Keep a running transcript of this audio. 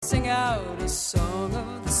sing out a song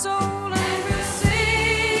of the soul. And we'll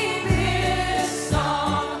sing this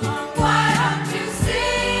song. Why don't you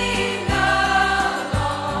sing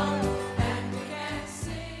along? And we can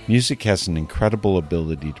sing. Music has an incredible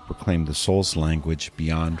ability to proclaim the soul's language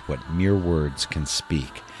beyond what mere words can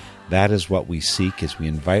speak. That is what we seek as we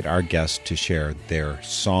invite our guests to share their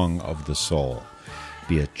song of the soul.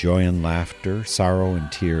 Be it joy and laughter, sorrow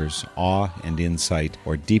and tears, awe and insight,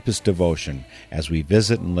 or deepest devotion, as we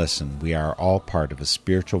visit and listen, we are all part of a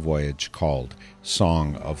spiritual voyage called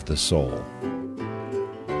Song of the Soul.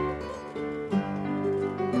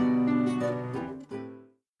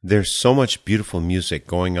 There's so much beautiful music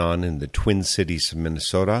going on in the Twin Cities of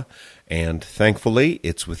Minnesota, and thankfully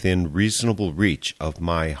it's within reasonable reach of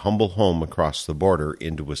my humble home across the border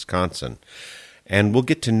into Wisconsin. And we'll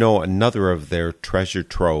get to know another of their treasure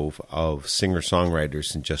trove of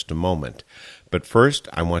singer-songwriters in just a moment. But first,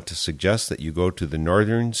 I want to suggest that you go to the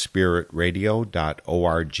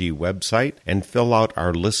northernspiritradio.org website and fill out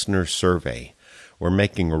our listener survey. We're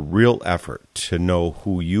making a real effort to know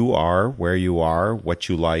who you are, where you are, what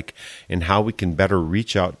you like, and how we can better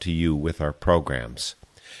reach out to you with our programs.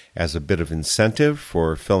 As a bit of incentive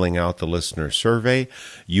for filling out the listener survey,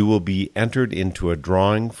 you will be entered into a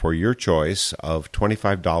drawing for your choice of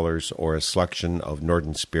 $25 or a selection of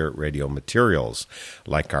Northern Spirit Radio materials,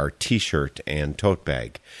 like our T-shirt and tote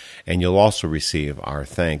bag. And you'll also receive our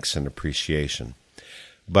thanks and appreciation.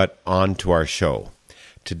 But on to our show.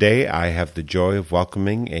 Today I have the joy of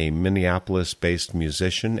welcoming a Minneapolis-based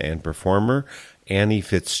musician and performer, Annie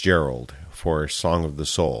Fitzgerald, for Song of the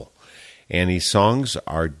Soul. Annie's songs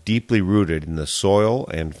are deeply rooted in the soil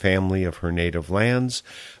and family of her native lands,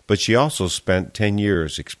 but she also spent 10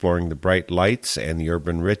 years exploring the bright lights and the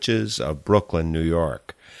urban riches of Brooklyn, New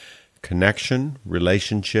York. Connection,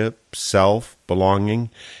 relationship, self, belonging.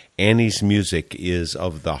 Annie's music is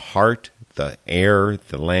of the heart, the air,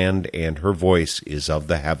 the land, and her voice is of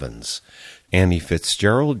the heavens. Annie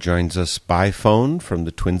Fitzgerald joins us by phone from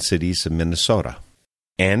the Twin Cities of Minnesota.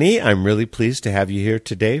 Annie, I'm really pleased to have you here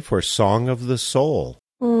today for Song of the Soul.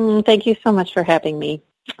 Thank you so much for having me.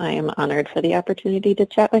 I am honored for the opportunity to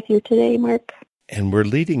chat with you today, Mark. And we're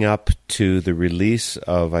leading up to the release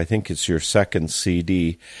of, I think it's your second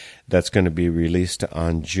CD that's going to be released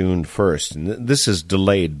on June 1st. And this is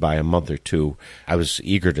delayed by a month or two. I was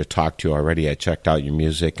eager to talk to you already. I checked out your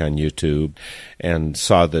music on YouTube and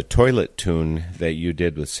saw the toilet tune that you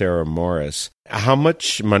did with Sarah Morris. How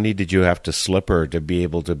much money did you have to slip her to be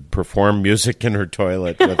able to perform music in her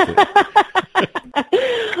toilet with it?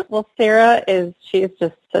 Well, Sarah she is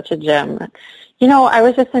just such a gem. You know, I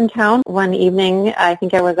was just in town one evening. I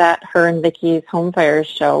think I was at her and Vicky's Home Fires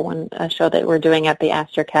show, a show that we're doing at the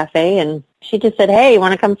Astor Cafe, and she just said, "Hey, you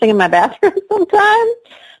want to come sing in my bathroom sometime?"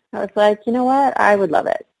 I was like, you know what? I would love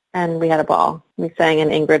it. And we had a ball. We sang an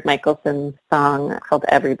Ingrid Michaelson song called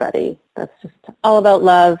Everybody. That's just all about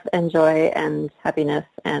love and joy and happiness.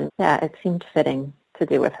 And yeah, it seemed fitting to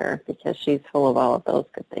do with her because she's full of all of those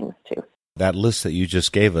good things too. That list that you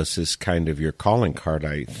just gave us is kind of your calling card,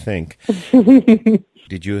 I think.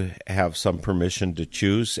 Did you have some permission to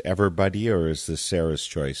choose Everybody, or is this Sarah's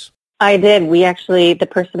choice? I did. The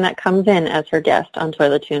person that comes in as her guest on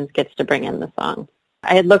Toilet Tunes gets to bring in the song.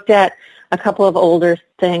 I had looked at a couple of older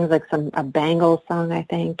things, like a Bangles song, I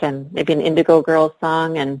think, and maybe an Indigo Girls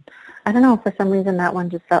song, and I don't know, for some reason that one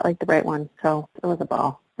just felt like the right one, so it was a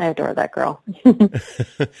ball. I adore that girl.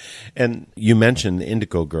 And you mentioned the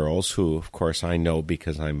Indigo Girls, who, of course, I know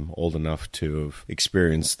because I'm old enough to have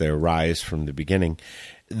experienced their rise from the beginning.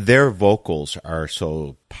 Their vocals are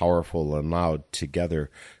so powerful and loud together.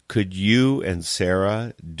 Could you and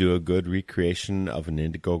Sarah do a good recreation of an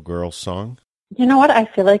Indigo Girls song? You know what? I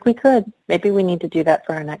feel like we could. Maybe we need to do that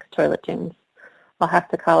for our next Toilet Tunes. I'll have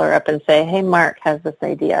to call her up and say, hey, Mark has this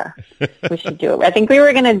idea. We should do it. I think we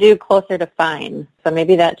were going to do Closer to Fine, so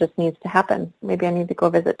maybe that just needs to happen. Maybe I need to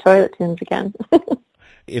go visit Toilet Tunes again.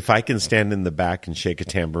 If I can stand in the back and shake a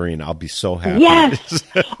tambourine, I'll be so happy. Yes!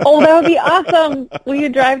 Oh, that would be awesome. Will you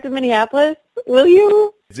drive to Minneapolis? Will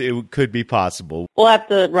you? It could be possible. We'll have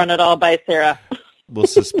to run it all by Sarah. We'll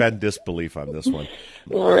suspend disbelief on this one.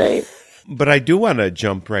 All right. But I do want to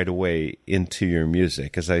jump right away into your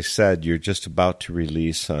music. As I said, you're just about to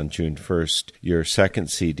release on June 1st your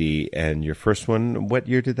second CD, and your first one, what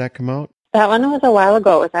year did that come out? That one was a while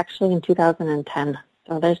ago. It was actually in 2010.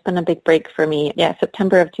 So there's been a big break for me. Yeah,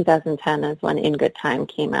 September of 2010 is when In Good Time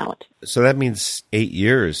came out. So that means 8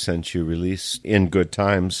 years since you released In Good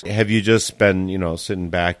Times. Have you just been,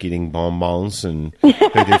 sitting back eating bonbons and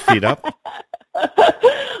with your feet up?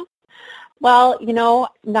 Well,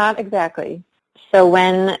 not exactly. So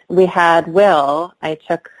when we had Will, I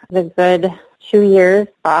took the good 2 years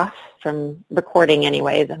off from recording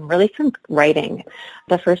anyways, and really from writing.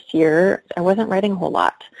 The first year, I wasn't writing a whole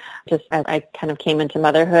lot. Just I kind of came into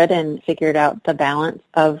motherhood and figured out the balance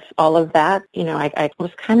of all of that. You know, I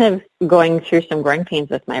was kind of going through some growing pains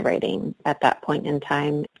with my writing at that point in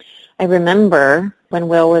time. I remember when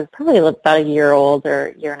Will was probably about a year old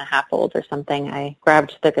or year and a half old or something, I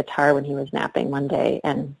grabbed the guitar when he was napping one day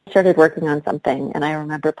and started working on something. And I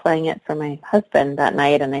remember playing it for my husband that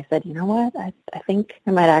night, and I said, you know what, I think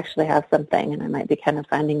I might actually have something, and I might be kind of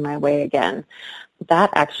finding my way again. That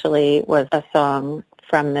actually was a song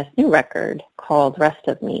from this new record called Rest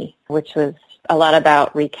of Me, which was a lot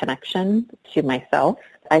about reconnection to myself.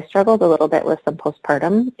 I struggled a little bit with some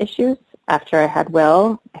postpartum issues after I had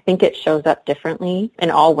Will. I think it shows up differently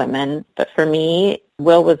in all women, but for me,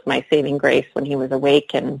 Will was my saving grace. When he was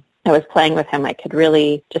awake and I was playing with him, I could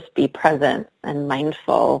really just be present and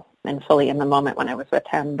mindful and fully in the moment when I was with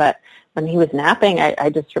him. But when he was napping, I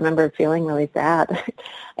just remembered feeling really sad.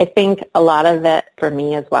 I think a lot of it for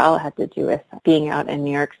me as well had to do with being out in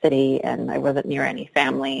New York City, and I wasn't near any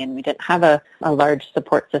family, and we didn't have a large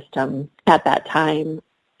support system at that time.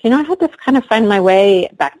 You know, I had to kind of find my way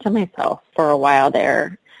back to myself for a while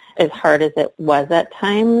there. As hard as it was at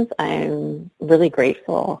times, I'm really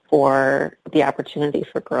grateful for the opportunity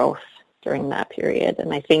for growth during that period.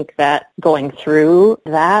 And I think that going through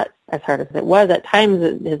that, as hard as it was at times,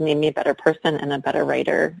 it has made me a better person and a better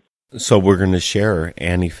writer. So we're going to share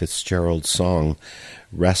Annie Fitzgerald's song,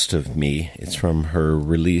 Rest of Me. It's from her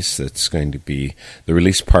release. It's going to be, the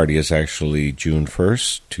release party is actually June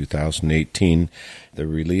 1st, 2018. The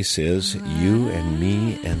release is You and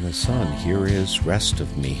Me and the Sun. Here is Rest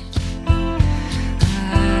of Me.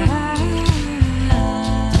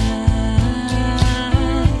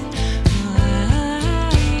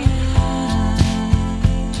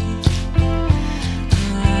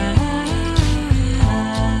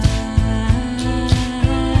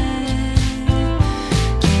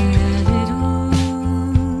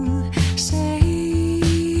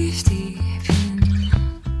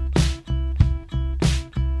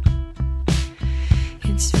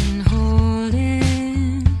 It's been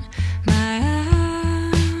holding my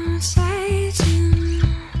eyesight in.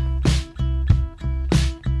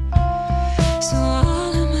 So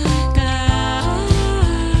all of my doubt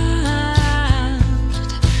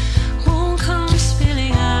won't come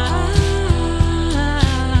spilling out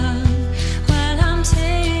while I'm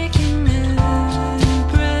taking a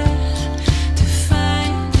breath to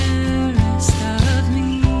find the rest of me.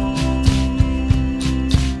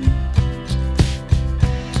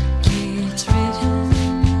 It's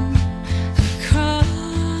written across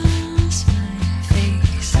my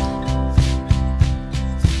face.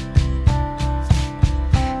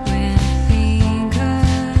 When I think of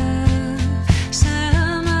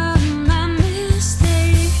some of my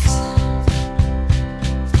mistakes,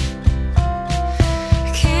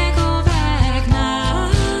 I can't go back now.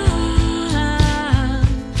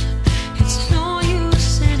 It's no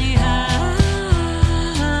use anyhow.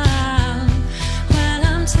 While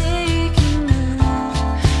I'm taking a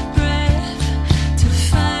breath to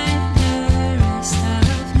find the rest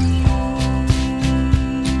of me.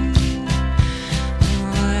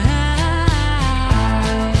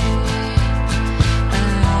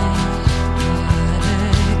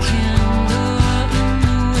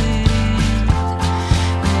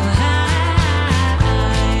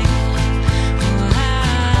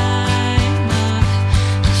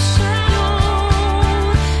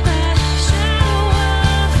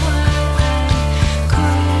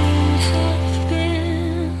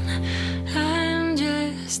 I'm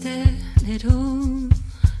just a little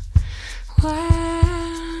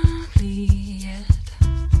wildly yet.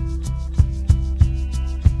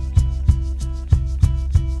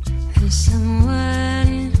 There's someone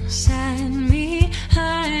inside me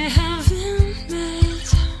I haven't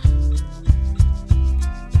met.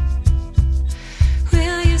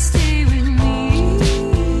 Will you stay with me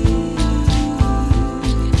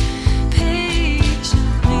patiently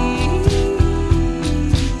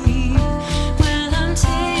while I'm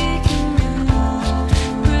taking a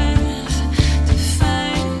breath to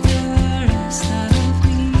find the rest of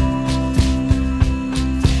me?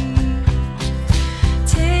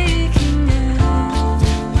 Taking a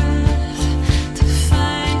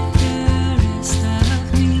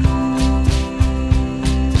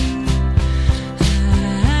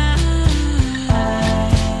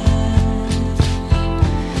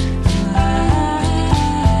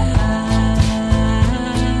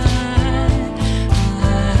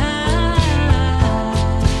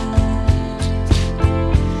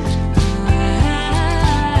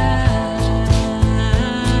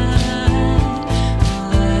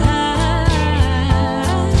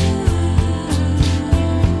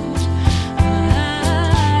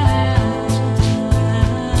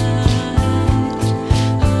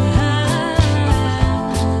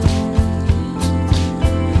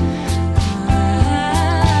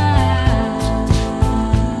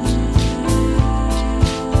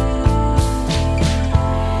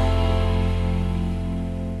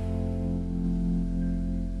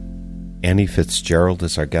Annie Fitzgerald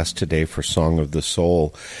is our guest today for Song of the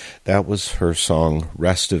Soul. That was her song,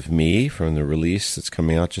 Rest of Me, from the release that's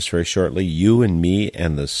coming out just very shortly, You and Me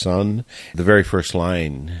and the Sun. The very first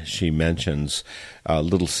line, she mentions a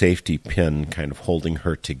little safety pin kind of holding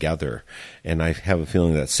her together. And I have a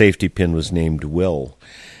feeling that safety pin was named Will.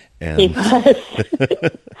 And He was.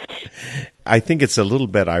 I think it's a little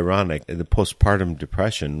bit ironic, the postpartum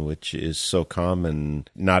depression, which is so common,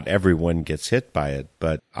 not everyone gets hit by it.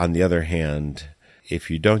 But on the other hand, if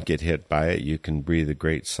you don't get hit by it, you can breathe a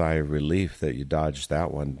great sigh of relief that you dodged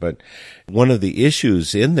that one. But one of the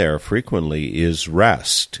issues in there frequently is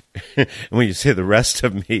rest. When you say the rest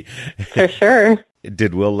of me, For sure.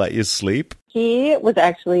 did Will let you sleep? He was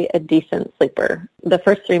actually a decent sleeper. The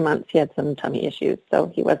first 3 months he had some tummy issues,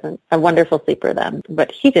 so he wasn't a wonderful sleeper then.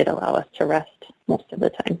 But he did allow us to rest most of the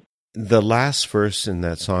time. The last verse in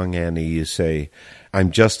that song, Annie, you say,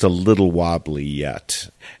 I'm just a little wobbly yet.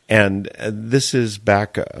 And this is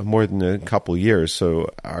back more than a couple years,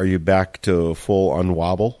 so are you back to full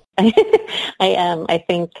unwobble? I am. I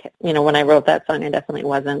think, when I wrote that song, I definitely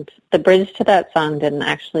wasn't. The bridge to that song didn't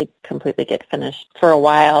actually completely get finished for a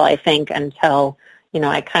while, I think, until,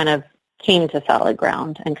 I kind of came to solid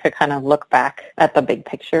ground and could kind of look back at the big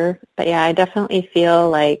picture. But yeah, I definitely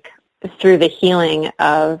feel like through the healing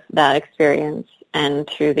of that experience and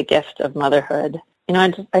through the gift of motherhood,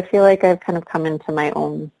 I feel like I've kind of come into my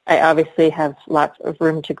own. I obviously have lots of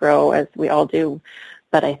room to grow, as we all do.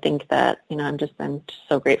 But I think that, I'm just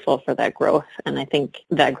so grateful for that growth. And I think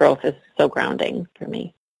that growth is so grounding for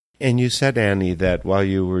me. And you said, Annie, that while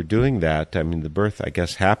you were doing that, the birth, I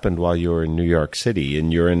guess, happened while you were in New York City.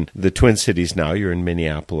 And you're in the Twin Cities now. You're in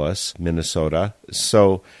Minneapolis, Minnesota.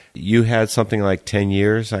 So you had something like 10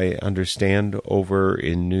 years, I understand, over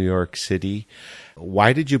in New York City.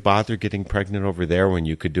 Why did you bother getting pregnant over there when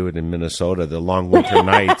you could do it in Minnesota? The long winter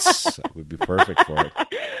nights would be perfect for it.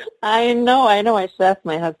 I know. I should ask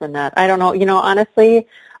my husband that. I don't know. Honestly,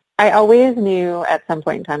 I always knew at some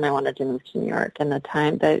point in time I wanted to move to New York, and the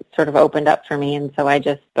time that sort of opened up for me. And so I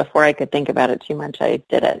just, before I could think about it too much, I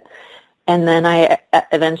did it. And then I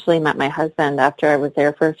eventually met my husband after I was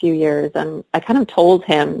there for a few years. And I kind of told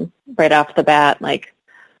him right off the bat, like,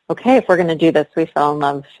 okay, if we're going to do this, we fell in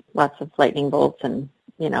love, lots of lightning bolts and,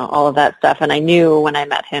 all of that stuff. And I knew when I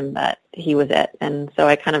met him that he was it. And so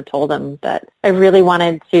I kind of told him that I really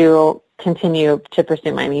wanted to continue to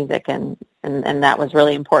pursue my music, and that was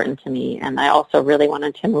really important to me. And I also really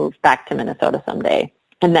wanted to move back to Minnesota someday.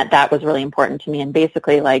 And that was really important to me. And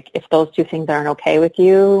basically, like, if those two things aren't okay with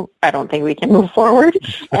you, I don't think we can move forward.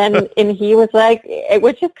 And he was like,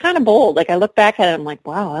 which is kind of bold. Like, I look back at it, I'm like,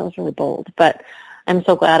 wow, that was really bold. But I'm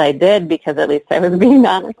so glad I did, because at least I was being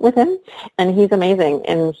honest with him. And he's amazing.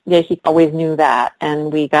 And yeah, he always knew that.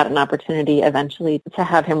 And we got an opportunity eventually to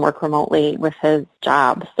have him work remotely with his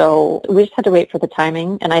job. So we just had to wait for the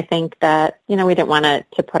timing. And I think that, we didn't want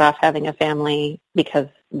to put off having a family because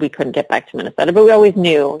we couldn't get back to Minnesota. But we always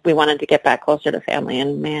knew we wanted to get back closer to family.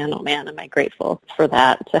 And man, oh man, am I grateful for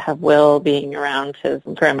that, to have Will being around his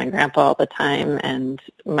grandma and grandpa all the time. And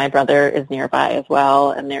my brother is nearby as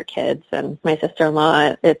well, and their kids, and my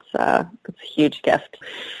sister-in-law. It's a huge gift.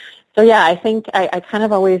 So yeah, I think I kind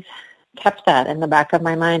of always kept that in the back of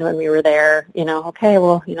my mind when we were there. Okay,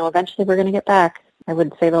 well, eventually we're going to get back. I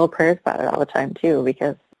would say little prayers about it all the time too,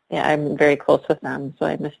 because yeah, I'm very close with them, so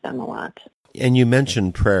I miss them a lot. And you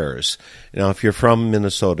mentioned prayers. Now, if you're from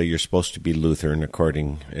Minnesota, you're supposed to be Lutheran,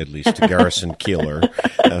 according at least to Garrison Keillor.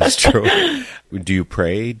 That's true. Do you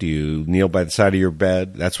pray? Do you kneel by the side of your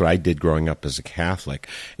bed? That's what I did growing up as a Catholic.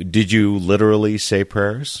 Did you literally say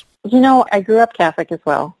prayers? I grew up Catholic as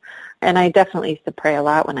well, and I definitely used to pray a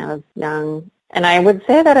lot when I was young. And I would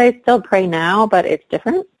say that I still pray now, but it's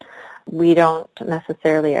different. We don't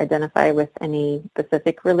necessarily identify with any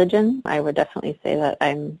specific religion. I would definitely say that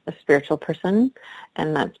I'm a spiritual person,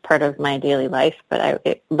 and that's part of my daily life, but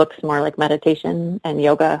it looks more like meditation and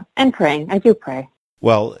yoga and praying. I do pray.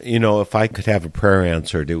 Well, if I could have a prayer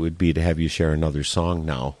answered, it would be to have you share another song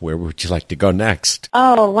now. Where would you like to go next?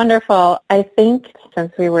 Oh, wonderful. I think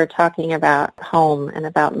since we were talking about home and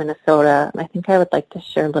about Minnesota, I think I would like to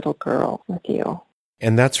share Little Girl with you.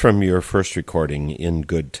 And that's from your first recording, In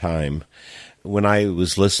Good Time. When I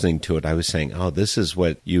was listening to it, I was saying, oh, this is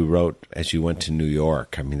what you wrote as you went to New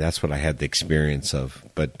York. That's what I had the experience of.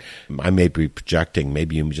 But I may be projecting.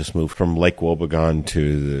 Maybe you just moved from Lake Wobegon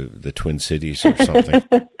to the Twin Cities or something.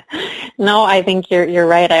 No, I think you're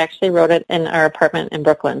right. I actually wrote it in our apartment in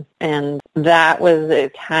Brooklyn. And that was a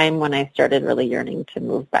time when I started really yearning to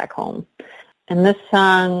move back home. And this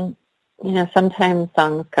song sometimes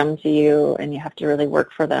songs come to you and you have to really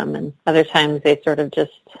work for them, and other times they sort of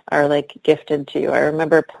just are like gifted to you. I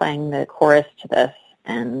remember playing the chorus to this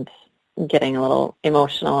and getting a little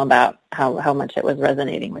emotional about how much it was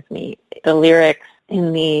resonating with me. The lyrics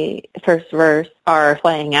in the first verse are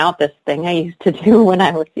playing out this thing I used to do when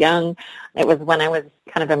I was young. It was when I was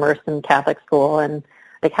kind of immersed in Catholic school, and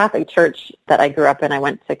the Catholic church that I grew up in, I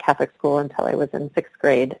went to Catholic school until I was in sixth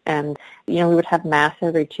grade. And, we would have Mass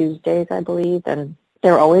every Tuesdays, I believe, and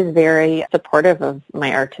they were always very supportive of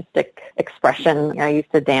my artistic expression. I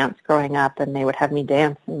used to dance growing up, and they would have me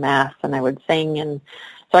dance in Mass, and I would sing. And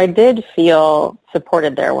so I did feel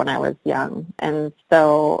supported there when I was young. And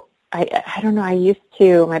so I don't know,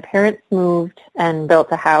 my parents moved and built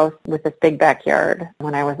a house with this big backyard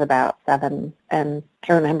when I was about 7. And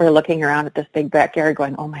I remember looking around at this big backyard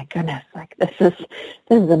going, oh my goodness, like this is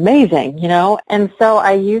amazing, And so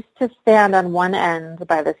I used to stand on one end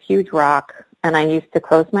by this huge rock, and I used to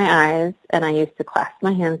close my eyes, and I used to clasp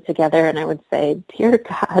my hands together, and I would say, dear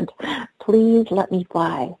God, please let me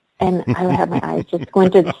fly. And I would have my eyes just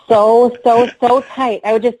squinted so tight.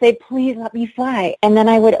 I would just say, please let me fly. And then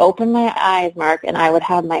I would open my eyes, Mark, and I would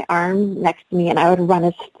have my arms next to me, and I would run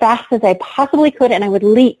as fast as I possibly could, and I would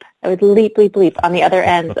leap. I would leap on the other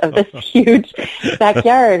ends of this huge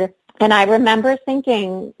backyard. And I remember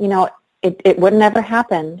thinking, it would never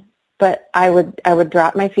happen, but I would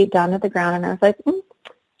drop my feet down to the ground, and I was like,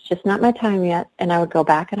 it's just not my time yet. And I would go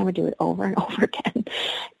back and I would do it over and over again.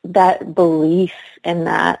 That belief and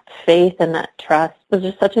that faith and that trust was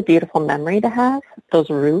just such a beautiful memory to have, those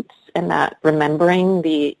roots and that remembering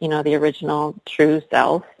the original true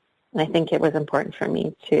self. And I think it was important for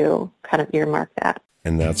me to kind of earmark that.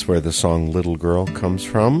 And that's where the song Little Girl comes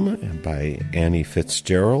from, by Annie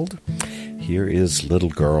Fitzgerald. Here is Little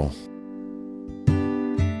Girl.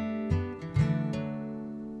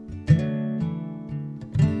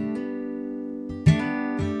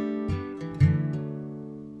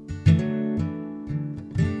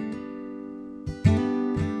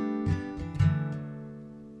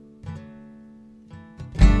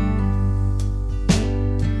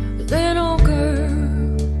 Little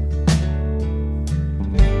girl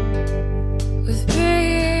with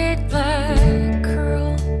big black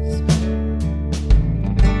curls,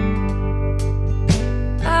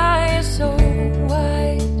 eyes so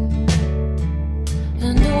wide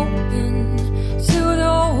and open to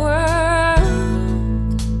the world.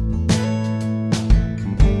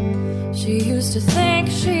 She used to think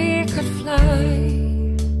she could fly.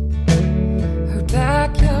 Her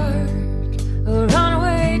backyard, a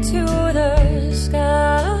runway to the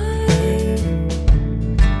sky,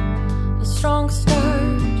 a strong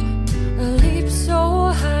start, a leap so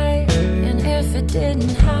high. And if it didn't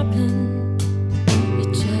happen,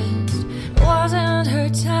 it just wasn't her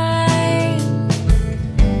time.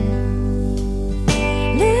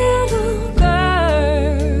 Little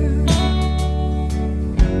girl,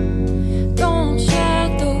 don't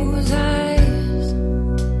shed those eyes.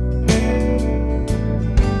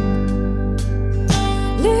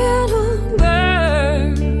 Little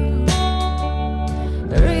girl,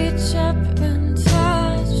 reach up and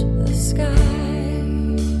touch the sky.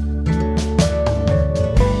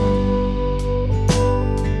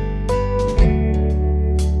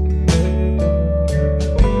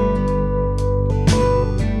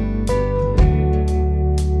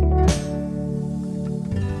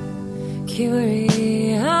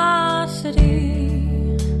 Curiosity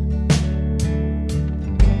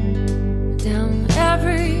down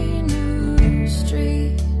every new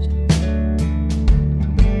street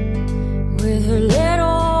with her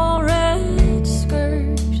little red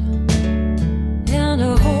skirt and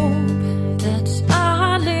a hope that's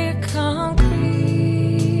oddly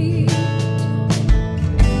concrete.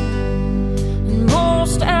 And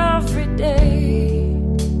most every day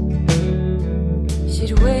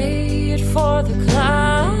she'd wait for the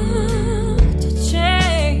cloud to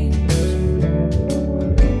change.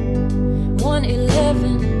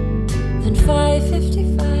 1:11, then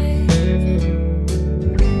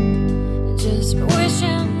 5:55. Just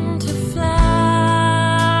wishing to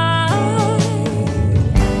fly.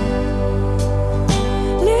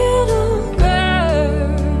 Little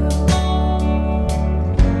girl,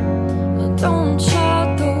 don't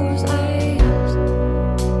shut those eyes.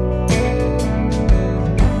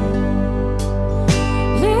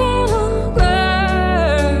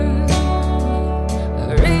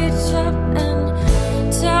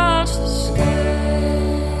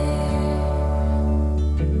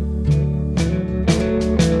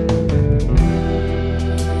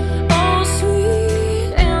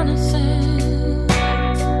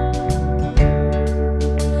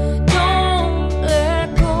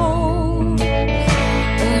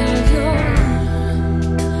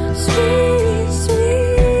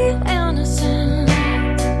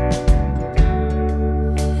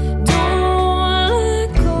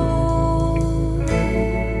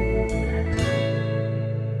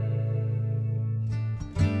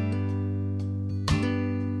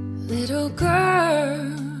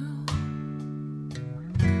 girl,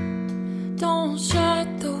 don't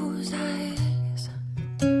shut those eyes.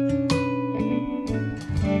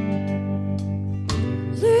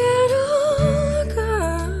 Little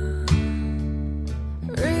girl,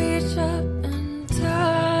 reach up and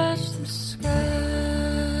touch the sky.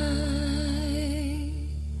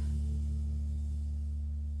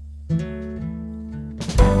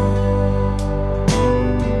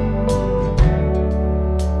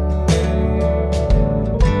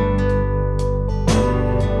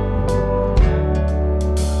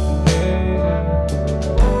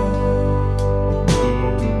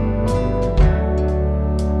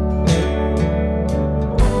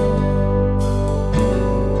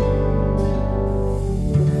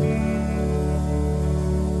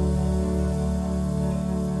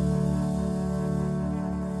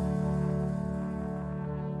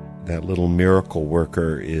 That little miracle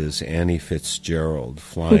worker is Annie Fitzgerald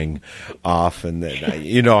flying off. And then,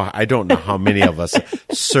 I don't know how many of us,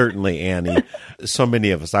 certainly Annie, so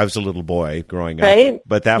many of us, I was a little boy growing up, Right?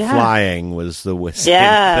 but that Yeah. flying was the same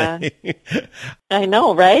Yeah. thing. I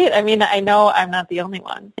know, right? I mean, I know I'm not the only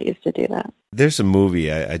one. I used to do that. There's a movie,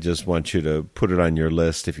 I just want you to put it on your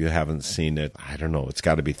list if you haven't seen it. I don't know, it's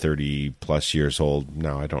got to be 30 plus years old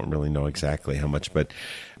now. I don't really know exactly how much, but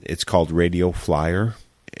it's called Radio Flyer.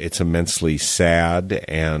 It's immensely sad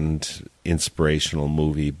and inspirational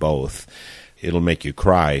movie, both. It'll make you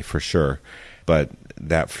cry for sure, but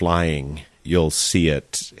that flying, you'll see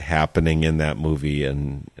it happening in that movie.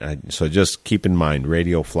 And so just keep in mind,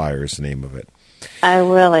 Radio Flyer is the name of it. I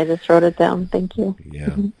will. I just wrote it down. Thank you.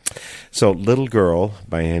 Yeah. So Little Girl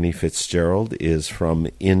by Annie Fitzgerald is from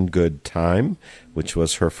In Good Time, which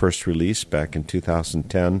was her first release back in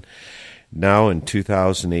 2010. Now in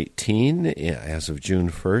 2018, as of June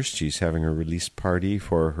 1st, she's having a release party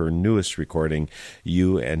for her newest recording,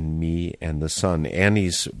 You and Me and the Sun.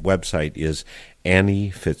 Annie's website is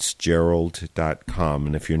AnnieFitzgerald.com.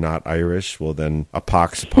 And if you're not Irish, well then, a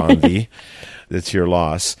pox upon thee. That's your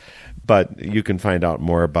loss. But you can find out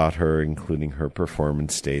more about her, including her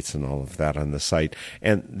performance dates and all of that on the site.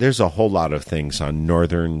 And there's a whole lot of things on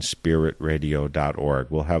northernspiritradio.org.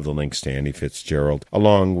 We'll have the links to Annie Fitzgerald,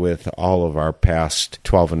 along with all of our past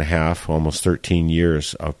 12 and a half, almost 13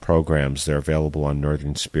 years of programs. They're available on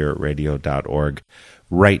northernspiritradio.org.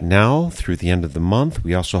 Right now, through the end of the month,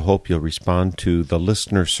 we also hope you'll respond to the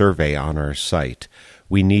listener survey on our site.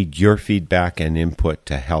 We need your feedback and input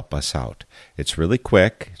to help us out. It's really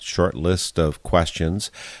quick, short list of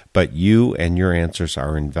questions, but you and your answers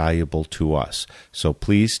are invaluable to us. So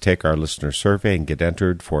please take our listener survey and get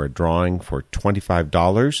entered for a drawing for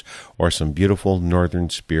 $25 or some beautiful Northern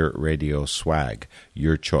Spirit Radio swag.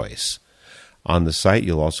 Your choice. On the site,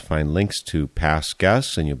 you'll also find links to past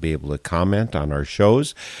guests, and you'll be able to comment on our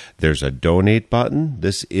shows. There's a donate button.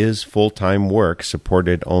 This is full-time work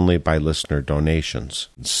supported only by listener donations.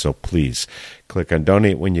 So please click on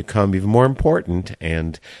donate when you come. Even more important,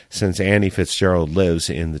 and since Annie Fitzgerald lives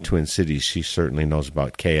in the Twin Cities, she certainly knows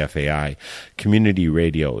about KFAI. Community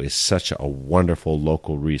radio is such a wonderful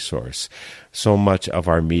local resource. So much of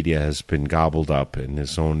our media has been gobbled up and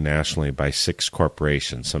is owned nationally by 6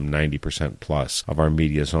 corporations. Some 90% plus of our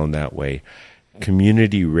media is owned that way.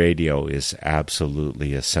 Community radio is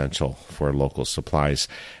absolutely essential for local supplies.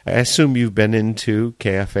 I assume you've been into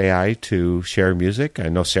KFAI to share music. I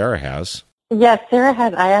know Sarah has. Yes, Sarah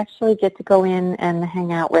has. I actually get to go in and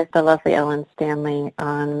hang out with the lovely Ellen Stanley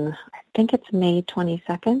on, I think it's May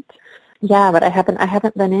 22nd. Yeah, but I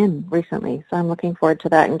haven't been in recently, so I'm looking forward to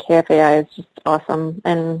that. And KFAI is just awesome,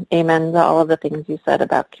 and amen to all of the things you said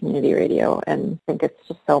about community radio, and I think it's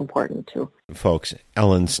just so important too. Folks,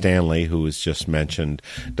 Ellen Stanley, who was just mentioned,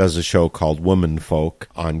 does a show called Woman Folk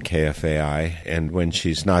on KFAI, and when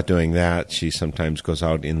she's not doing that, she sometimes goes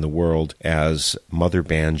out in the world as Mother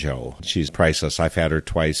Banjo. She's priceless. I've had her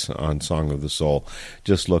twice on Song of the Soul.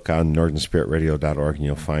 Just look on northernspiritradio.org and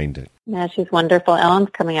you'll find it. Yeah, she's wonderful. Ellen's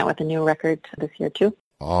coming out with a new record this year too.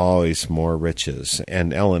 Always more riches.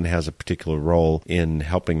 And Ellen has a particular role in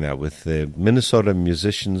helping that with the Minnesota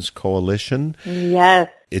Musicians Coalition. Yes.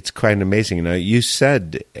 It's quite amazing. Now, you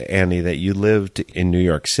said, Annie, that you lived in New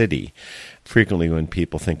York City. Frequently when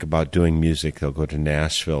people think about doing music, they'll go to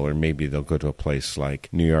Nashville or maybe they'll go to a place like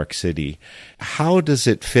New York City. How does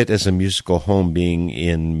it fit as a musical home being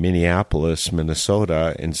in Minneapolis,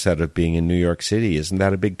 Minnesota, instead of being in New York City? Isn't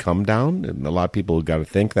that a big come down? And a lot of people have got to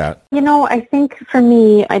think that. You know, I think for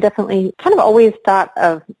me, I definitely kind of always thought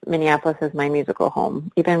of Minneapolis as my musical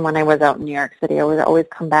home. Even when I was out in New York City, I would always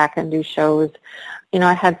come back and do shows.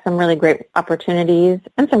 I had some really great opportunities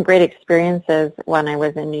and some great experiences when I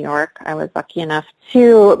was in New York. I was lucky enough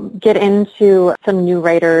to get into some new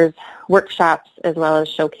writers' workshops as well as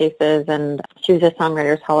showcases and choose a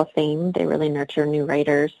Songwriters Hall of Fame. They really nurture new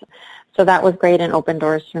writers. So that was great and opened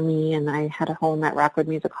doors for me, and I had a home at Rockwood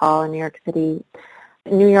Music Hall in New York City.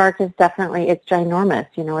 New York is definitely, it's ginormous,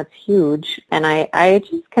 it's huge, and I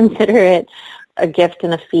just consider it a gift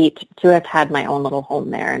and a feat to have had my own little home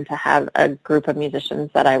there and to have a group of musicians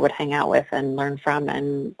that I would hang out with and learn from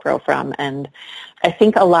and grow from. And I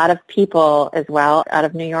think a lot of people as well out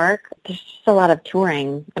of New York, there's just a lot of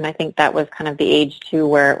touring. And I think that was kind of the age too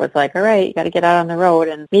where it was like, all right, you got to get out on the road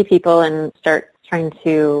and meet people and start trying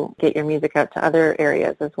to get your music out to other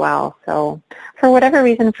areas as well. So for whatever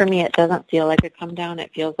reason, for me, it doesn't feel like a come down.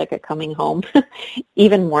 It feels like a coming home,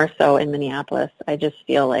 even more so in Minneapolis. I just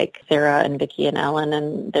feel like Sarah and Vicki and Ellen,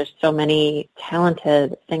 and there's so many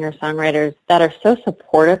talented singer-songwriters that are so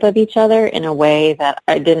supportive of each other in a way that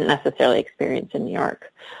I didn't necessarily experience in New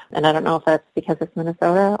York. And I don't know if that's because it's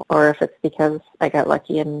Minnesota or if it's because I got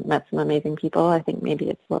lucky and met some amazing people. I think maybe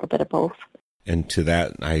it's a little bit of both. And to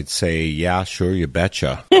that, I'd say, yeah, sure, you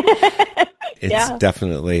betcha. It's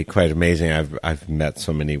definitely quite amazing. I've met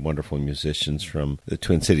so many wonderful musicians from the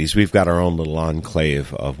Twin Cities. We've got our own little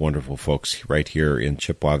enclave of wonderful folks right here in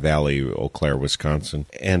Chippewa Valley, Eau Claire, Wisconsin.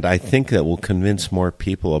 And I think that will convince more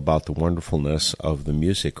people about the wonderfulness of the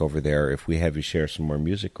music over there if we have you share some more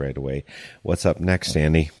music right away. What's up next,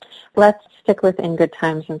 Annie? Let's stick with In Good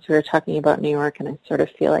Times since we were talking about New York, and I sort of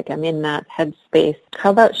feel like I'm in that headspace.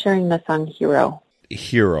 How about sharing the song Hero?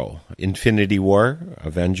 Hero. Infinity War,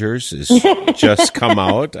 Avengers, is just come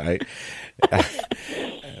out.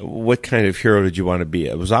 What kind of hero did you want to be?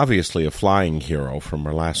 It was obviously a flying hero from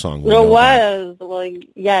our last song. It was. Well,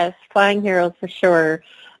 yes, flying heroes for sure.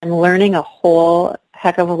 I'm learning a whole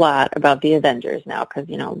heck of a lot about the Avengers now because,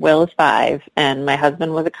 Will is 5 and my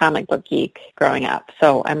husband was a comic book geek growing up.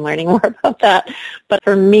 So I'm learning more about that. But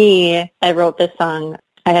for me, I wrote this song.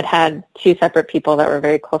 I had 2 separate people that were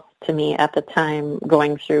very close to me at the time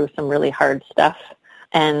going through some really hard stuff.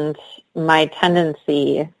 And my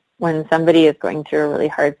tendency when somebody is going through a really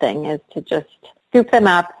hard thing is to just scoop them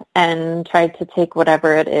up and try to take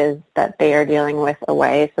whatever it is that they are dealing with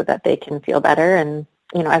away so that they can feel better. And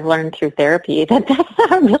I've learned through therapy that that's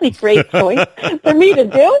not a really great choice for me to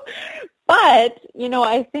do. But,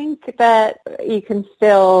 I think that you can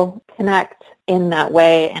still connect in that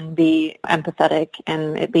way and be empathetic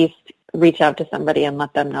and at least reach out to somebody and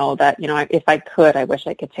let them know that, if I could, I wish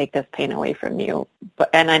I could take this pain away from you.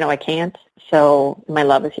 And I know I can't. So my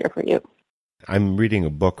love is here for you. I'm reading a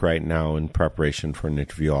book right now in preparation for an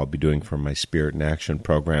interview I'll be doing for my Spirit in Action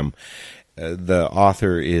program. The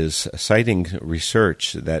author is citing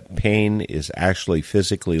research that pain is actually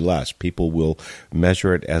physically less. People will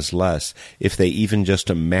measure it as less if they even just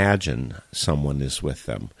imagine someone is with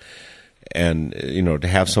them. And, to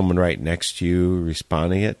have someone right next to you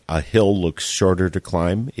responding it, a hill looks shorter to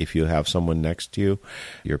climb if you have someone next to you.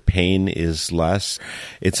 Your pain is less.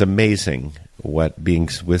 It's amazing what being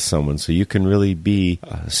with someone. So you can really be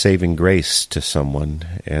saving grace to someone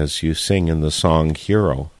as you sing in the song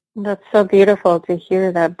Hero. That's so beautiful to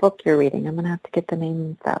hear that book you're reading. I'm going to have to get the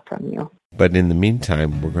name of that from you. But in the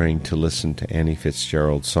meantime, we're going to listen to Annie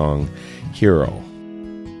Fitzgerald's song Hero.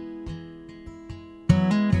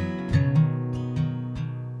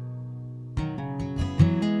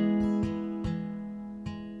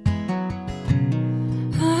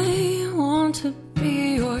 I want to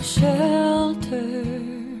be your shelter,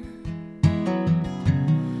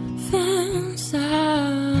 fence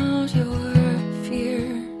out your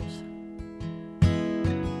fears.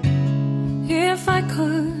 If I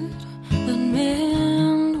could, then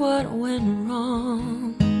mend what went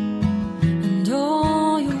wrong, and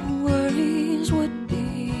all your worries would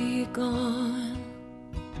be gone.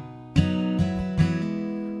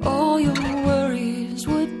 All your worries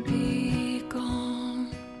would be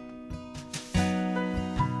gone.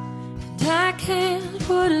 And I can't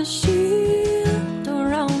put a shield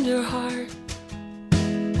around your heart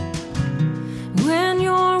when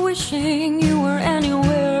you're wishing you were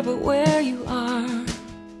anywhere but where you are.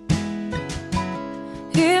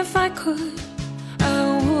 If I could,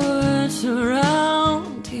 I would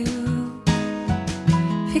surround you,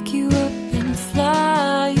 pick you up and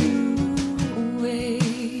fly you away,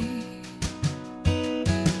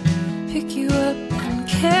 pick you up and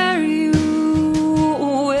carry you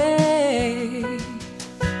away.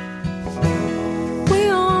 We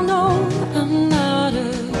all know I'm not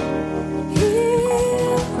a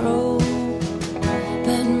hero,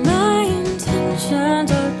 but my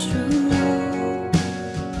intentions are true.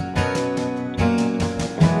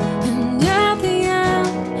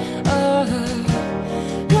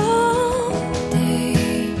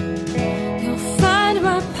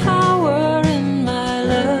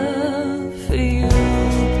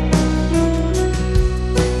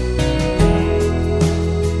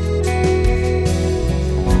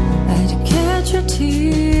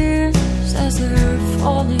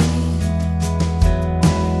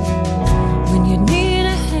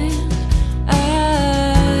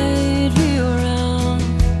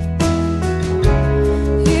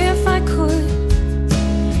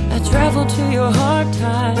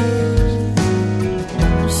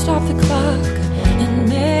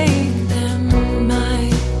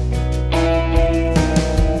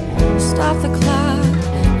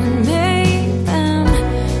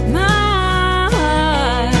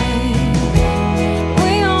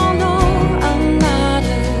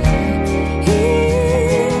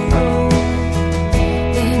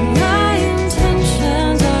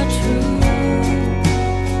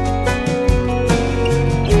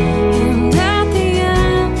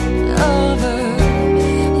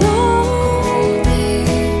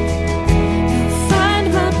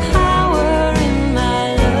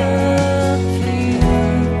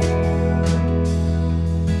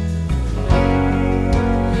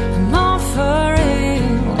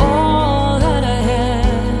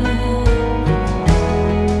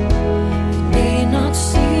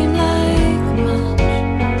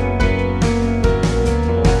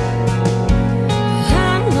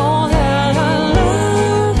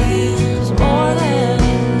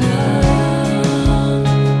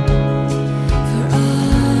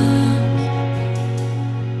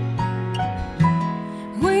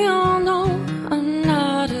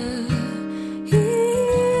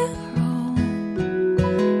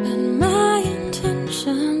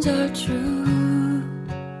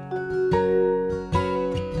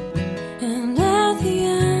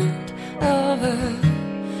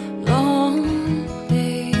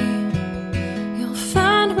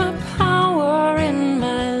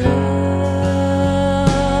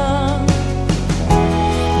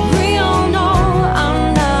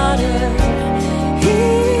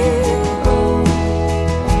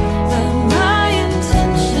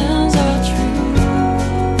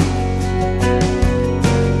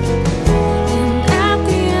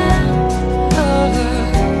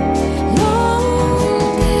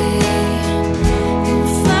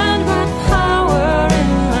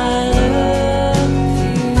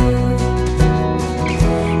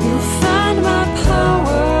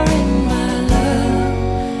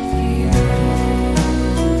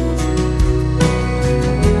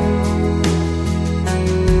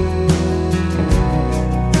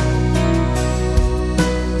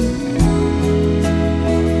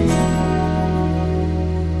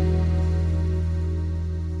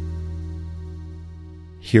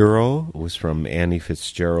 Hero was from Annie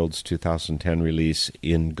Fitzgerald's 2010 release,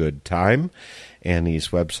 In Good Time. Annie's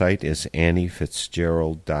website is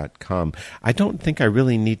anniefitzgerald.com. I don't think I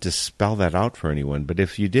really need to spell that out for anyone, but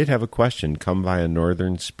if you did have a question, come via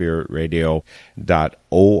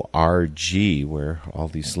northernspiritradio.org, where all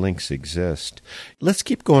these links exist. Let's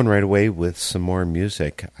keep going right away with some more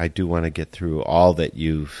music. I do want to get through all that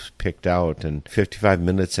you've picked out, and 55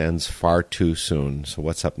 minutes ends far too soon. So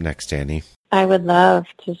what's up next, Annie? I would love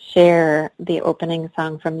to share the opening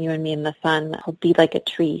song from You and Me in the Sun, called Be Like a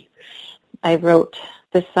Tree. I wrote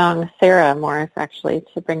this song, Sarah Morris, actually,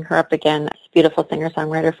 to bring her up again, a beautiful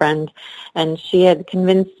singer-songwriter friend, and she had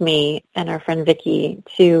convinced me and our friend Vicki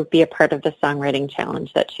to be a part of the songwriting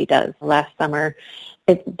challenge that she does last summer.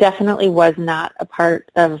 It definitely was not a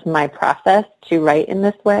part of my process to write in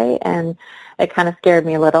this way, and it kind of scared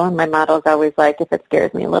me a little, and my motto is always like, if it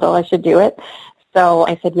scares me a little, I should do it. So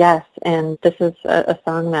I said yes, and this is a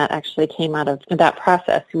song that actually came out of that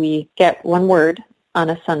process. We get one word on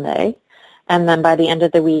a Sunday, and then by the end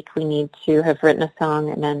of the week, we need to have written a song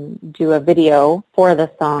and then do a video for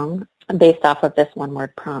the song based off of this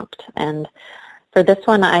one-word prompt. And for this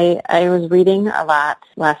one, I was reading a lot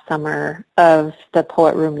last summer of the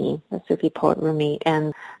poet Rumi, the Sufi poet Rumi.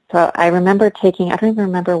 And so I remember taking, I don't even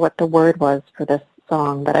remember what the word was for this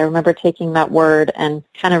song, but I remember taking that word and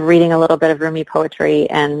kind of reading a little bit of Rumi poetry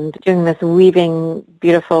and doing this weaving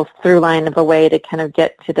beautiful through line of a way to kind of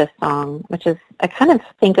get to this song, which is, I kind of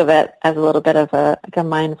think of it as a little bit of a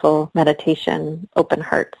mindful meditation, open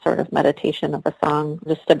heart sort of meditation of a song,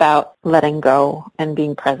 just about letting go and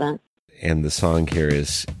being present. And the song here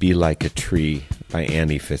is Be Like a Tree by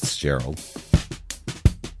Annie Fitzgerald.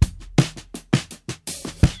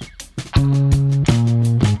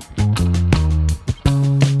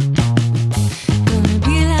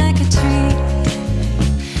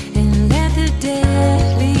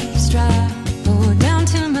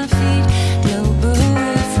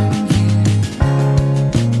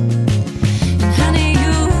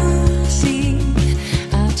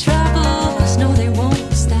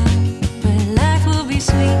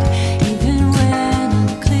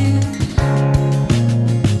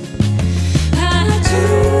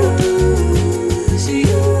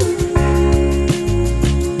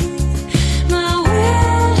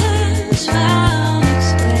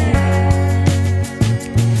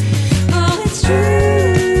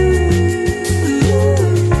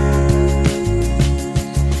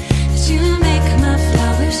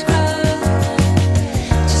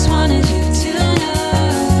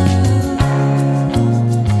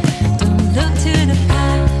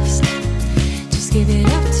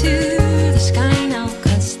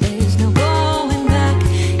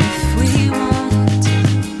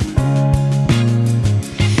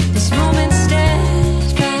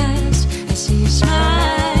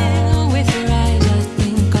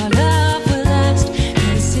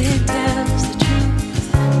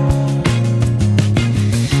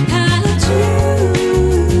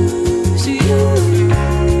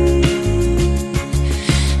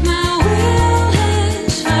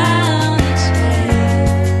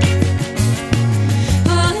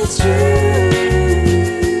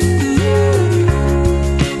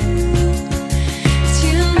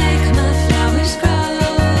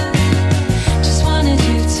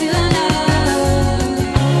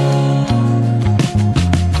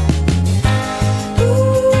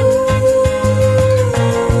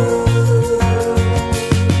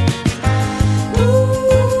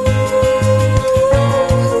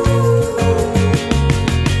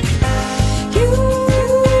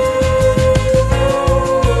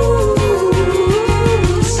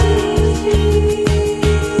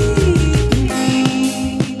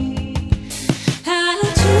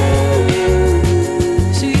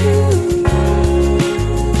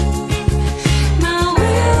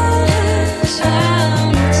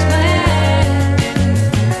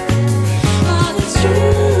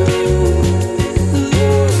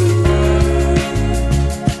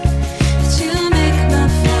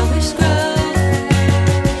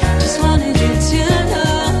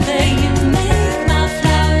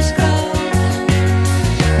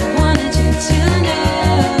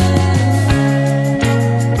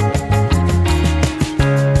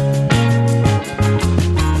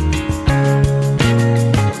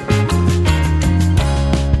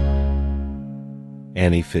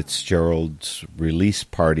 Annie Fitzgerald's release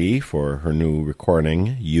party for her new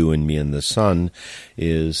recording, You and Me in the Sun,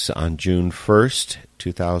 is on June 1st,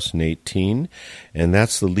 2018, and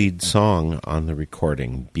that's the lead song on the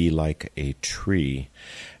recording, Be Like a Tree.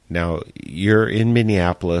 Now, you're in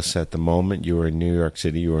Minneapolis at the moment, you were in New York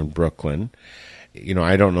City, you were in Brooklyn,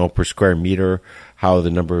 I don't know per square meter how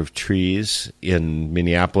the number of trees in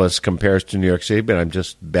Minneapolis compares to New York City, but I'm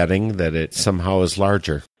just betting that it somehow is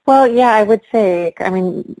larger. Well, yeah, I would say,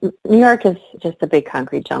 New York is just a big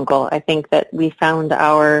concrete jungle. I think that we found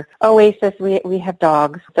our oasis. We have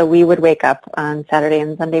dogs, so we would wake up on Saturday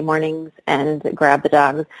and Sunday mornings and grab the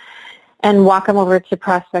dogs and walk them over to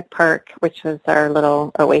Prospect Park, which was our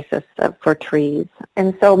little oasis for trees.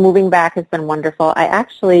 And so moving back has been wonderful. I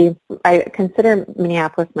consider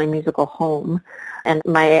Minneapolis my musical home. And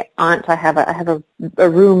my aunt, I have a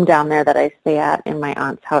room down there that I stay at in my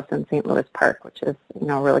aunt's house in St. Louis Park, which is,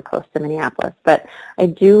 really close to Minneapolis. But I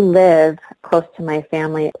do live close to my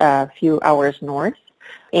family a few hours north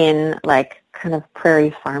in kind of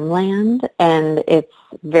prairie farmland, and it's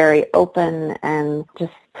very open and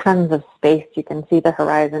just tons of space. You can see the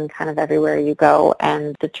horizon kind of everywhere you go,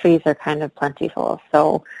 and the trees are kind of plentiful.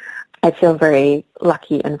 So I feel very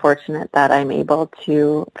lucky and fortunate that I'm able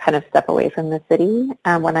to kind of step away from the city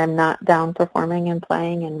when I'm not down performing and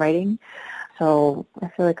playing and writing. So I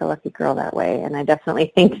feel like a lucky girl that way. And I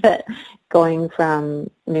definitely think that going from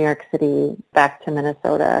New York City back to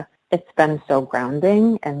Minnesota, it's been so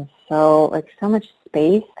grounding, and so much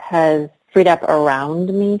space has freed up around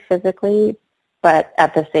me physically. But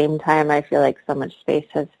at the same time, I feel like so much space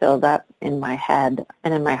has filled up in my head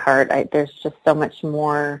and in my heart. There's just so much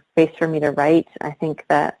more space for me to write. I think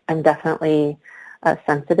that I'm definitely a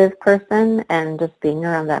sensitive person, and just being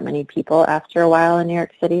around that many people after a while in New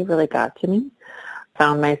York City really got to me.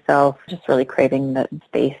 Found myself just really craving the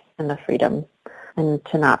space and the freedom and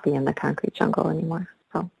to not be in the concrete jungle anymore.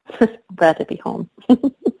 So glad to be home.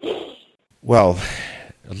 Well,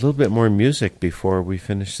 a little bit more music before we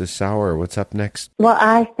finish this hour. What's up next? Well,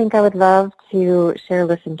 I think I would love to share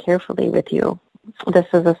Listen Carefully with you. This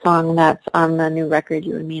is a song that's on the new record,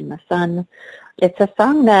 You and Me in the Sun. It's a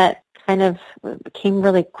song that kind of came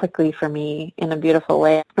really quickly for me in a beautiful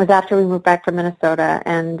way. It was after we moved back from Minnesota,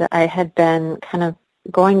 and I had been kind of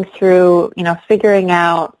going through, figuring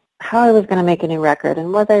out how I was going to make a new record,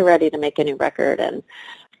 and was I ready to make a new record. And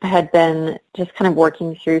I had been just kind of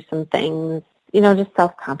working through some things, just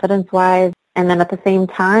self-confidence-wise. And then at the same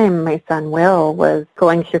time, my son Will was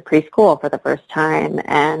going through preschool for the first time.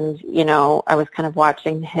 And, I was kind of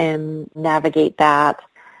watching him navigate that.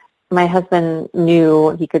 My husband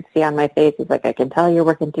knew, he could see on my face, he's like, I can tell you're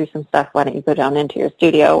working through some stuff. Why don't you go down into your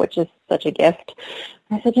studio, which is such a gift.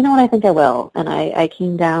 I said, you know what, I think I will. And I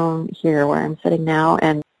came down here where I'm sitting now,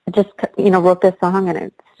 and I just, wrote this song, and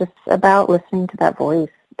it's just about listening to that voice,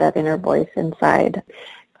 that inner voice inside.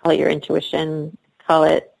 Call it your intuition, call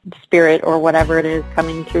it spirit, or whatever it is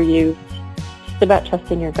coming through you. Just about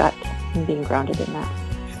trusting your gut and being grounded in that.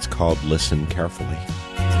 It's called Listen Carefully.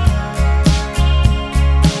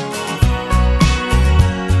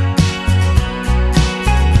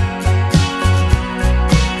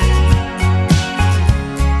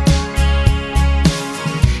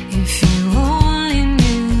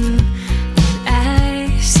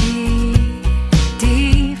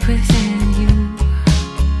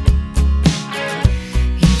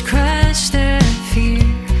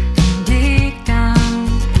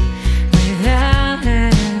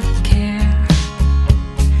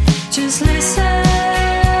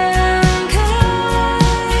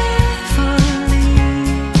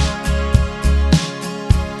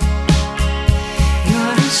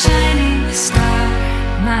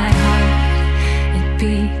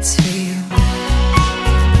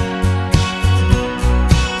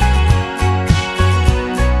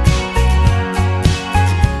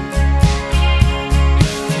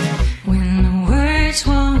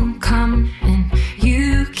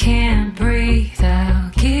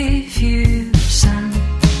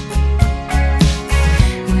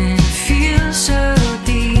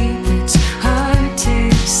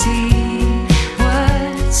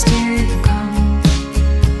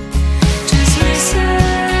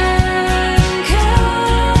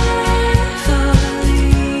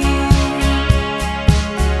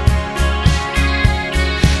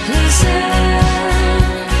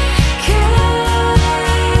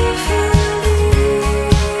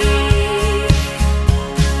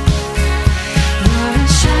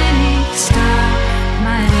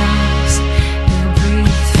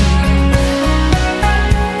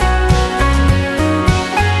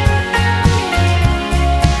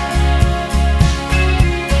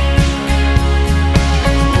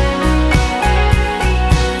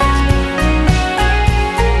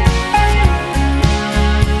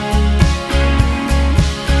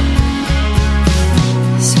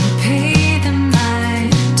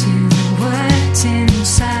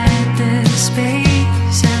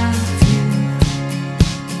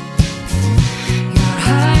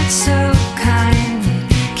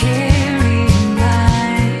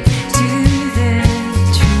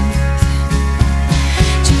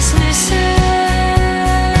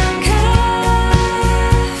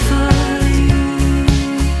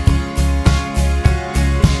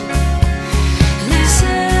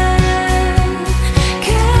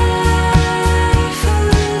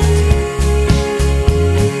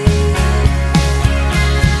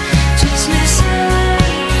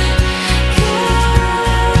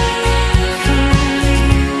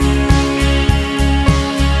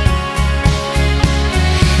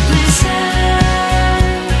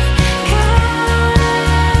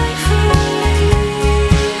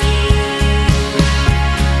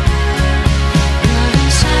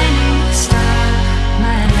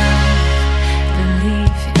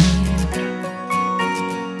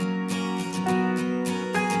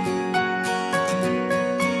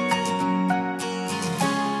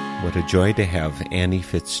 What a joy to have Annie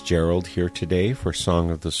Fitzgerald here today for Song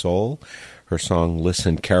of the Soul. Her song,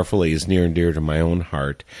 Listen Carefully, is near and dear to my own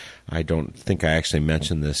heart. I don't think I actually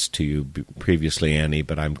mentioned this to you previously, Annie,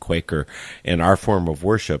 but I'm Quaker, and our form of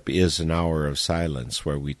worship is an hour of silence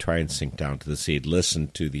where we try and sink down to the seed, listen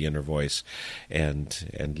to the inner voice,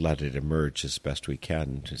 and let it emerge as best we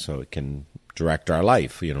can so it can direct our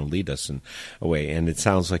life, lead us in a way. And it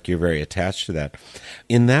sounds like you're very attached to that.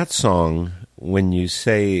 In that song, when you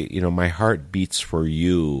say, my heart beats for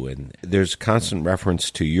you, and there's constant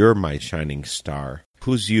reference to you're my shining star.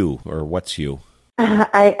 Who's you, or what's you?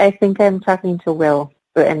 I think I'm talking to Will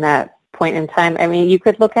in that point in time. I mean, you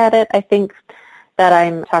could look at it, I think, that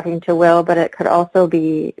I'm talking to Will, but it could also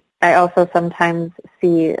be, I also sometimes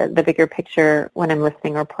see the bigger picture when I'm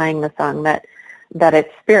listening or playing the song, that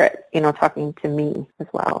it's spirit, talking to me as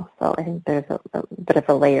well. So I think there's a bit of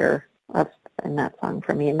a layer in that song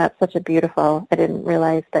for me. And that's such a beautiful, I didn't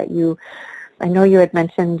realize that I know you had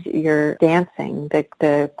mentioned your dancing,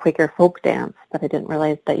 the Quaker folk dance, but I didn't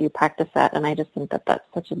realize that you practice that. And I just think that that's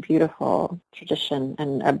such a beautiful tradition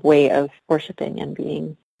and a way of worshiping and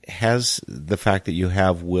being. Has the fact that you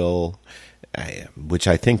have Will, which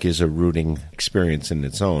I think is a rooting experience in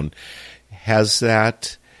its own, has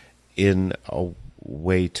that in a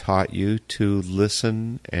way taught you to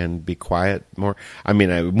listen and be quiet more? I mean,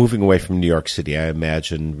 moving away from New York City, I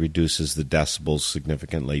imagine, reduces the decibels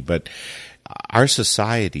significantly, but our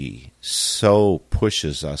society so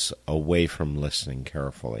pushes us away from listening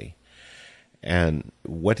carefully. And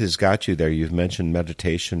what has got you there? You've mentioned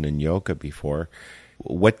meditation and yoga before.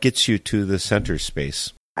 What gets you to the center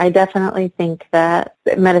space? I definitely think that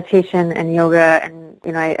meditation and yoga, and,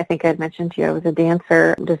 I think I had mentioned to you, I was a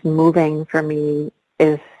dancer. Just moving for me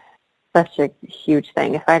is such a huge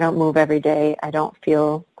thing. If I don't move every day, I don't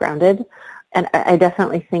feel grounded. And I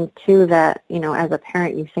definitely think, too, that, as a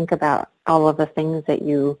parent, you think about all of the things that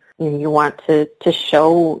you want to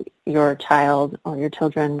show your child or your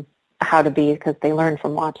children how to be, because they learn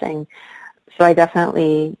from watching. So I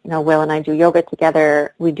definitely, Will and I do yoga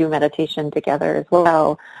together. We do meditation together as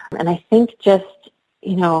well. And I think just,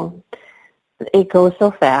 it goes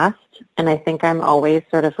so fast. And I think I'm always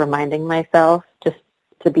sort of reminding myself just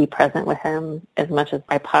to be present with him as much as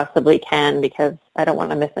I possibly can, because I don't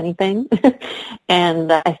want to miss anything.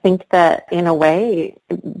 And I think that in a way,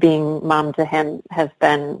 being mom to him has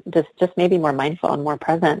been just maybe more mindful and more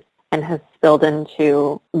present, and has spilled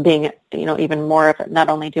into being, even more of it. Not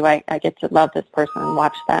only do I get to love this person and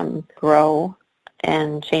watch them grow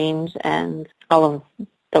and change and all of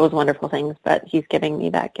those wonderful things, but he's giving me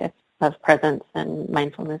that gift of presence and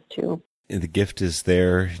mindfulness too. The gift is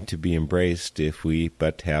there to be embraced if we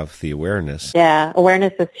but have the awareness. Yeah,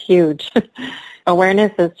 awareness is huge.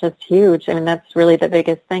 Awareness is just huge. I mean, that's really the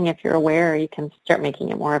biggest thing. If you're aware, you can start making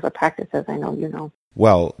it more of a practice, as I know you know.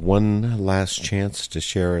 Well, one last chance to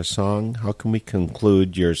share a song. How can we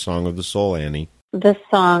conclude your Song of the Soul, Annie? This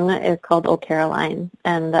song is called "Oh Caroline,"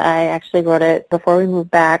 and I actually wrote it before we moved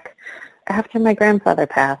back after my grandfather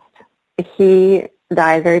passed. He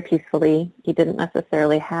died very peacefully. He didn't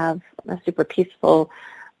necessarily have a super peaceful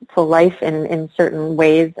full life in certain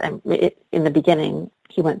ways. In the beginning,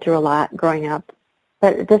 he went through a lot growing up.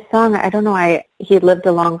 But this song, I don't know, he lived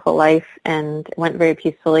a long, full life and went very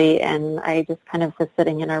peacefully, and I just kind of was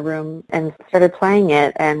sitting in our room and started playing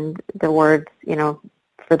it, and the words,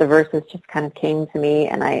 for the verses just kind of came to me,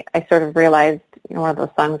 and I sort of realized, one of those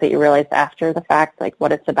songs that you realize after the fact, like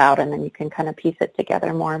what it's about, and then you can kind of piece it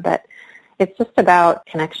together more. But it's just about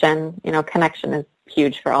connection. Connection is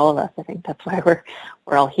huge for all of us. I think that's why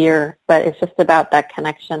we're all here. But it's just about that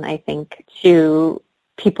connection, I think, to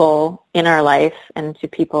people in our life and to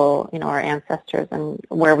people, our ancestors and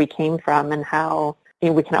where we came from, and how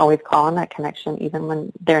we can always call on that connection even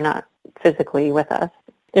when they're not physically with us.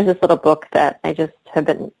 There's this little book that I just have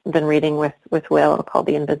been reading with Will called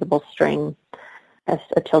The Invisible String. It's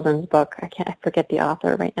a children's book. I forget the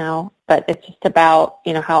author right now, but it's just about,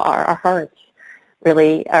 how our hearts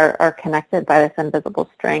really are connected by this invisible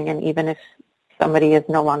string. And even if somebody is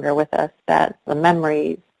no longer with us, that the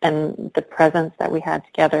memories and the presence that we had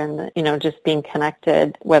together, and just being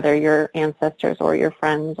connected, whether your ancestors or your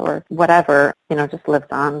friends or whatever, just lives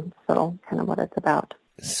on. So kind of what it's about.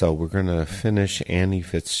 So we're going to finish Annie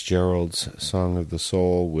Fitzgerald's Song of the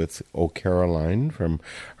Soul with "Oh Caroline" from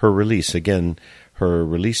her release. Again, her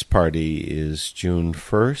release party is June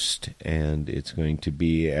 1st, and it's going to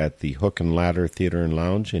be at the Hook and Ladder Theater and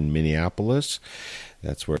Lounge in Minneapolis.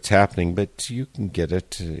 That's where it's happening, but you can get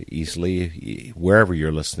it easily wherever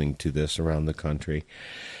you're listening to this around the country.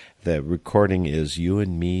 The recording is You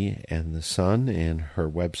and Me and the Sun, and her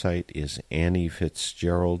website is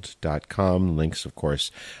AnnieFitzgerald.com. Links, of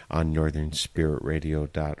course, on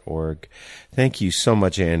northernspiritradio.org. Thank you so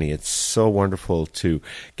much, Annie. It's so wonderful to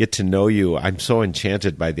get to know you. I'm so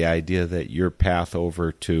enchanted by the idea that your path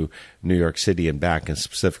over to New York City and back, and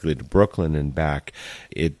specifically to Brooklyn and back,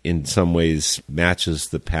 it in some ways matches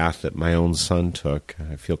the path that my own son took.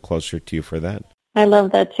 I feel closer to you for that. I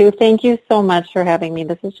love that too. Thank you so much for having me.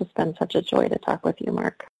 This has just been such a joy to talk with you,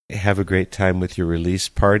 Mark. Have a great time with your release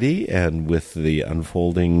party and with the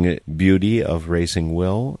unfolding beauty of Raising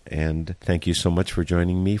Will. And thank you so much for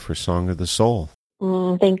joining me for Song of the Soul.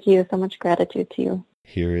 Thank you. So much gratitude to you.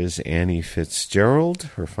 Here is Annie Fitzgerald,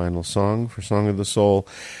 her final song for Song of the Soul,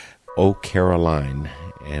 "Oh Caroline."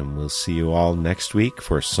 And we'll see you all next week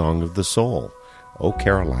for Song of the Soul, "Oh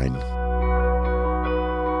Caroline."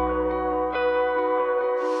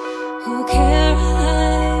 Oh,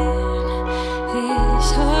 Caroline,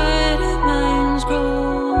 this heart of mine's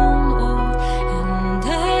grown old, and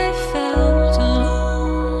I felt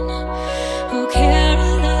alone. Oh,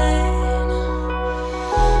 Caroline,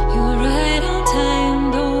 you're right on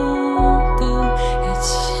time, don't go.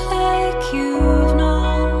 It's like you've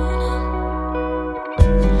known.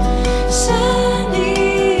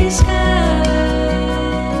 Sunny skies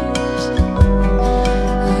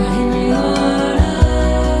are in your eyes.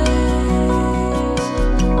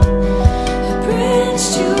 A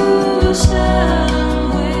prince to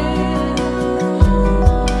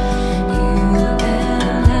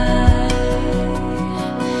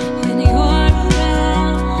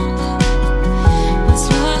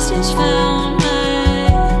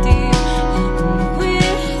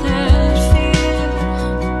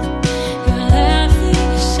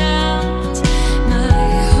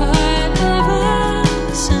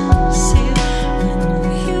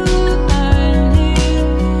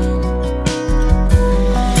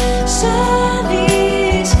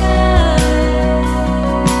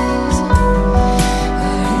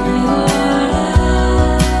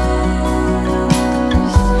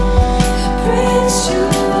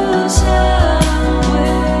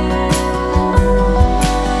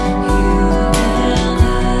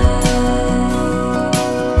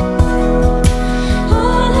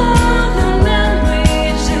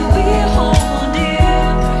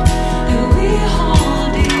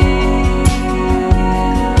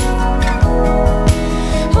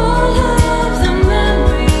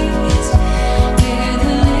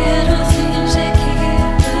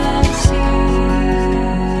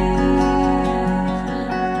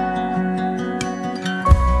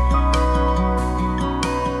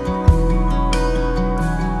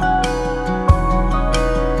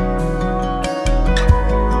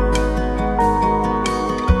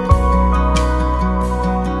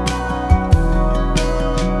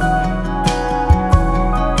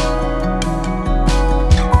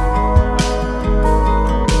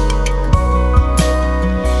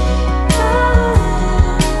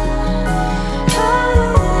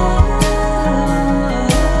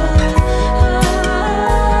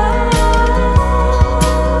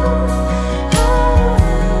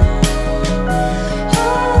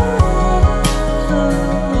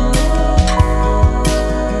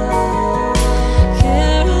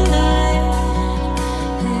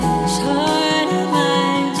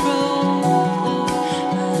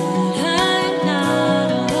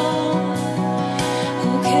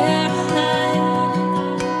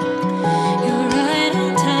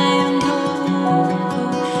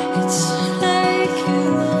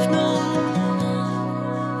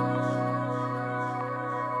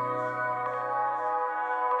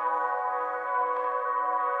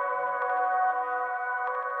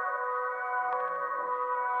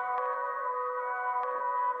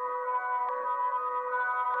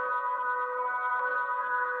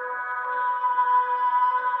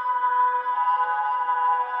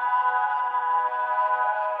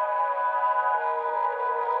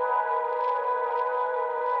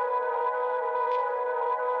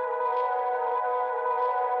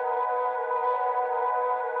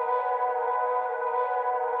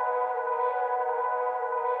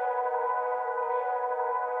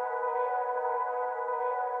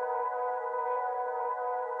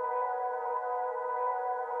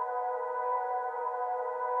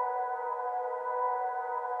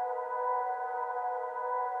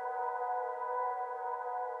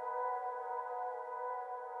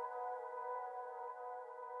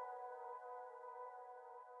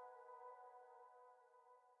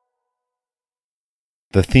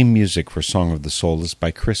The theme music for Song of the Soul is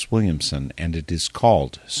by Chris Williamson, and it is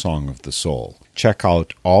called Song of the Soul. Check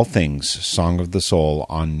out all things Song of the Soul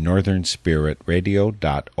on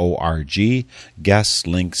northernspiritradio.org, guests,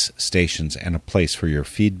 links, stations, and a place for your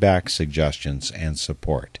feedback, suggestions, and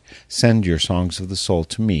support. Send your Songs of the Soul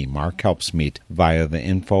to me, Mark Helpsmeet, via the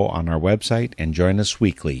info on our website, and join us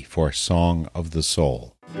weekly for Song of the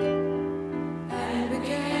Soul.